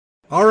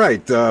All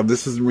right,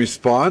 this is in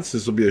response.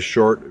 This will be a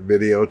short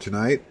video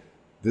tonight.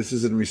 This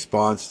is in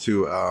response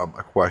to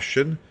a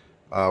question.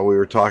 We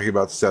were talking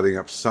about setting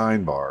up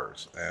sine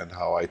bars and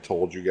how I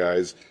told you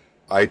guys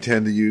I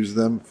tend to use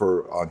them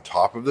for on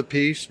top of the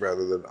piece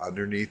rather than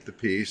underneath the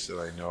piece.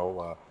 And I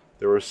know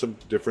there were some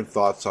different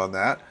thoughts on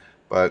that.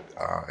 But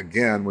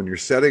again, when you're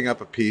setting up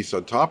a piece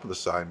on top of the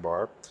sine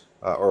bar,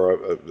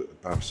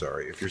 I'm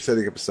sorry, if you're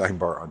setting up a sine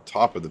bar on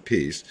top of the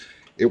piece,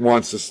 it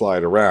wants to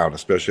slide around,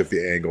 especially if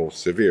the angle is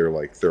severe,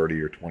 like 30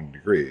 or 20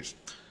 degrees.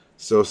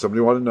 So somebody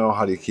wanted to know,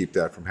 how do you keep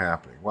that from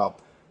happening? Well,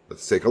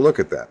 let's take a look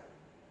at that.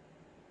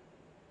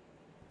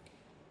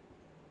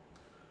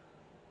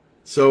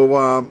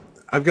 So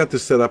I've got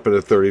this set up at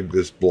a 30,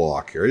 this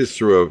block here. I just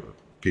threw a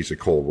piece of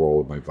cold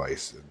roll in my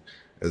vise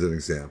as an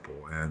example.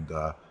 And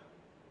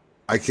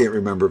I can't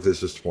remember if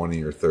this is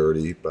 20 or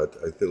 30, but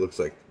it looks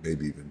like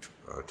maybe even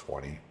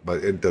 20,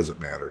 but it doesn't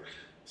matter.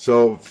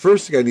 So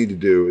first thing I need to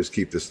do is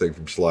keep this thing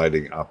from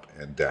sliding up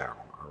and down,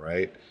 all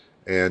right?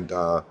 And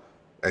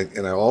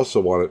I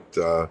also want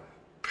it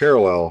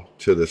parallel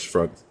to this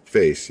front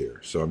face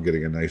here, so I'm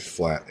getting a nice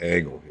flat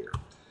angle here.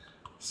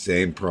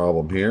 Same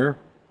problem here.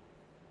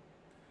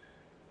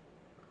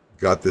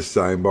 Got this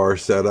sine bar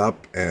set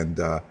up,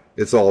 and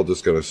it's all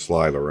just going to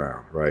slide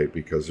around, right?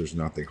 Because there's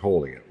nothing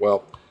holding it.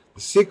 Well,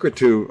 the secret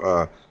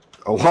to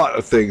a lot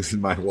of things in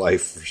my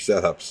life for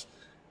setups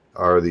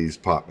are these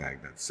pop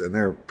magnets, and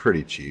they're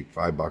pretty cheap,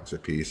 $5 a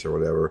piece or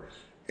whatever,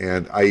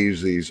 and I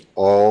use these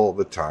all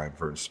the time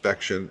for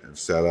inspection and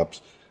setups.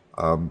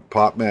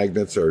 Pop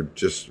magnets are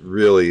just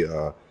really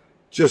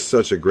just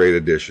such a great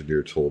addition to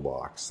your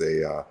toolbox.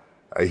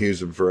 I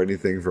use them for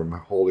anything from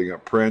holding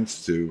up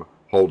prints to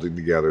holding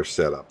together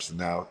setups. And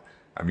now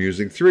I'm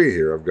using three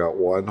here. I've got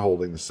one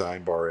holding the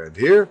sine bar end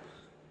here,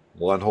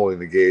 one holding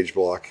the gauge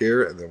block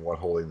here, and then one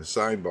holding the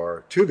sine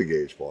bar to the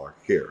gauge block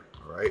here,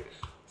 all right?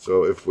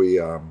 So if we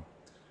go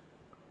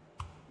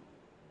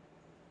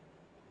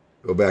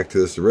back to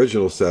this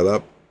original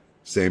setup,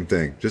 same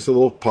thing. Just a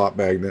little pop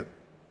magnet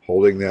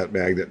holding that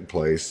magnet in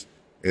place.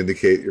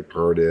 Indicate your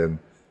part in.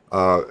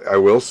 I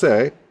will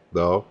say,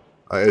 though,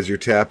 as you're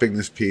tapping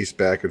this piece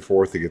back and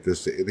forth to get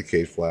this to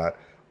indicate flat,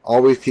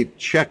 always keep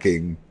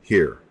checking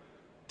here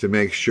to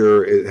make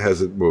sure it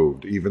hasn't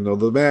moved. Even though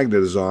the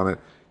magnet is on it,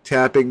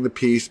 tapping the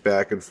piece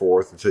back and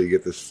forth until you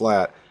get this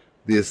flat.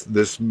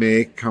 This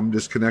may come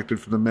disconnected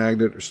from the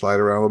magnet or slide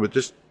around a little bit.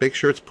 Just make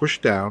sure it's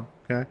pushed down,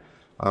 okay?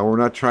 We're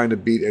not trying to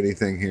beat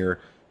anything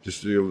here,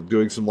 just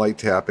doing some light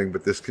tapping,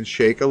 but this can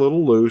shake a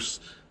little loose.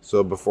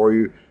 So before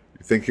you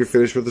think you're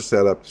finished with the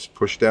setup, just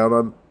push down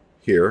on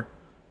here,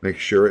 make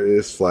sure it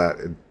is flat,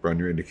 and run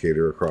your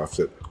indicator across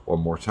it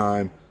one more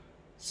time.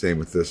 Same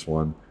with this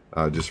one.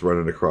 Just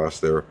run it across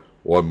there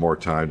one more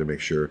time to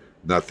make sure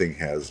nothing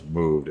has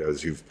moved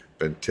as you've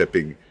been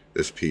tipping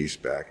this piece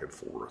back and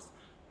forth.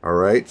 All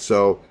right,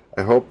 so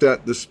I hope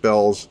that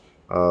dispels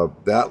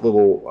that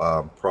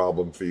little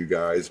problem for you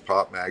guys.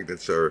 Pop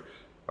magnets are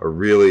a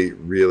really,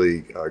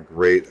 really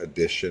great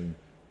addition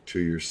to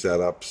your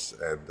setups,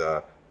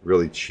 and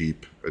really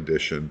cheap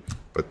addition,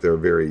 but they're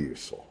very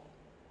useful.